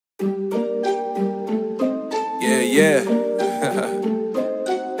Yeah, yeah.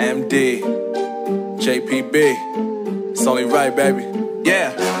 MD, JPB. It's only right, baby.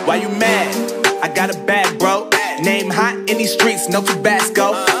 Yeah, why you mad? I got a bag, bro. Name hot in these streets, no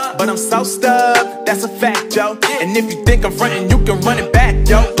Tabasco. But I'm so stubbed, that's a fact, yo. And if you think I'm frontin', you can run it back,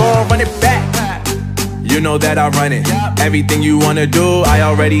 yo. Go on, run it back. You know that I run it. Everything you wanna do, I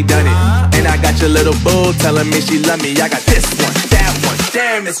already done it. And I got your little boo telling me she love me. I got this one, that one.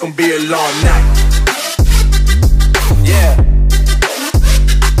 Damn, it's gonna be a long night. Yeah.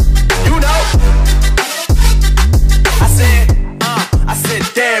 You know. I said,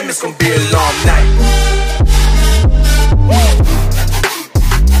 damn, it's gonna be a long night.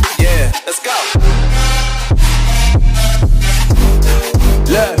 Yeah, let's go.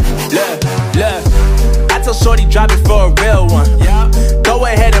 Look. I tell shorty drop it for a real one. Go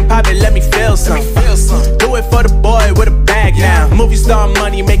ahead and pop it, let me feel some. Do it for the boy with a bag now. Movie star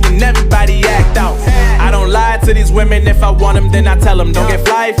money making everybody act out. I don't lie to these women, if I want them then I tell them. Don't get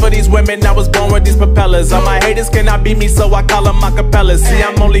fly for these women, I was born with these propellers. All my haters cannot beat me, so I call them acapellas. See,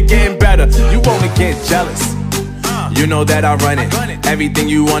 I'm only getting better, you only get jealous. You know that I run it. Everything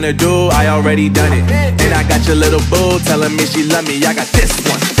you wanna do, I already done it. And I got your little boo telling me she love me. I got this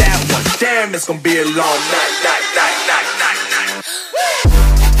one, that one. Damn, it's gonna be a long night.